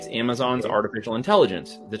Amazon's artificial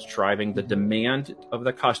intelligence that's driving the demand of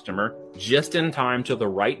the customer just in time to the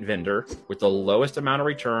right vendor with the lowest amount of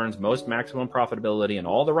returns, most maximum profitability, and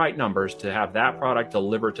all the right numbers to have that product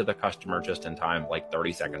delivered to the customer just in time, like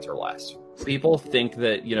 30 seconds or less. People think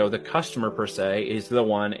that, the customer per se is the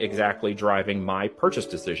one exactly driving my purchase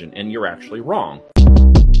decision, and you're actually wrong.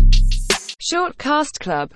 Shortcast Club.